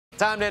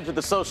time to enter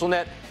the social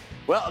net.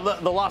 Well,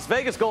 the Las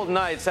Vegas Golden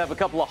Knights have a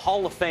couple of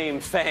Hall of Fame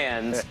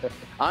fans.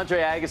 Andre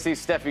Agassi,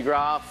 Steffi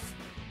Graf.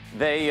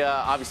 They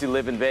obviously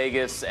live in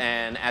Vegas,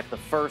 and at the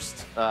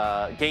first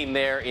game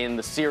there in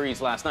the series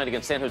last night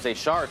against San Jose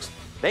Sharks,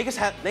 Vegas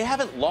they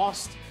haven't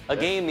lost a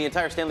game the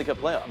entire Stanley Cup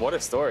playoff. What a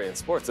story in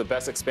sports. The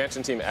best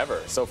expansion team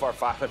ever. So far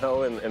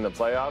 5-0 in the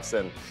playoffs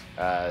and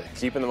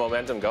keeping the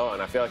momentum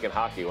going. I feel like in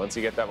hockey, once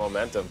you get that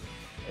momentum,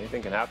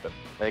 anything can happen.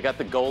 They got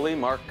the goalie,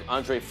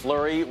 Marc-Andre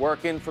Fleury,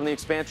 working from the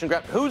expansion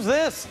grab. Who's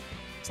this?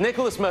 It's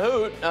Nicholas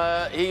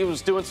Mahut. He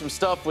was doing some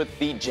stuff with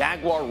the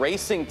Jaguar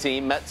racing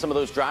team, met some of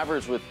those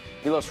drivers with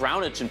Milos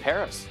Raonic in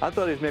Paris. I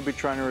thought he was maybe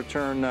trying to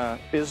return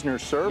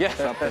Isner's serve or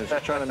something.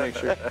 He's trying to make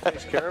sure he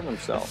takes care of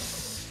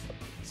himself.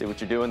 See what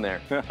you're doing there.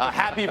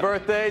 Happy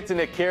birthday to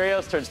Nick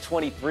Kyrgios. Turns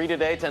 23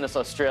 today. Tennis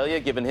Australia,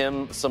 giving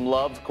him some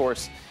love. Of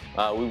course,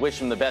 we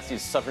wish him the best.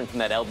 He's suffering from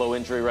that elbow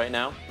injury right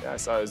now. Yeah, I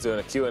saw he was doing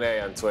a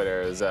Q&A on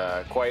Twitter. It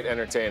was quite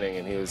entertaining,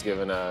 and he was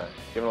giving a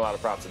lot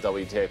of props to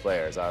WTA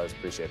players. I always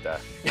appreciate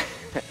that.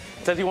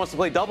 Says he wants to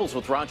play doubles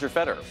with Roger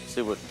Federer.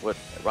 See what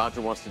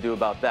Roger wants to do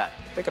about that.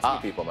 I think a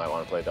few people might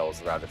want to play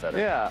doubles with Roger Federer.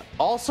 Yeah.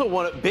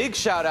 Also, big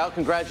shout out,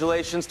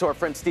 congratulations to our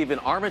friend Stephen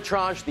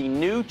Amritraj, the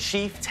new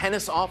chief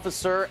tennis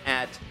officer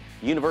at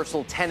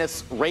Universal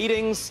Tennis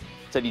Ratings.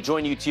 Said he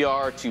joined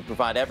UTR to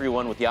provide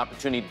everyone with the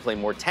opportunity to play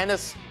more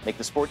tennis, make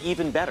the sport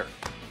even better.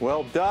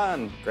 Well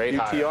done. Great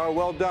UTR, hire.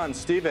 well done,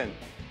 Stephen.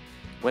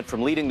 Went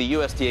from leading the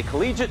USTA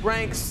collegiate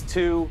ranks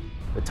to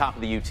the top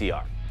of the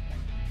UTR.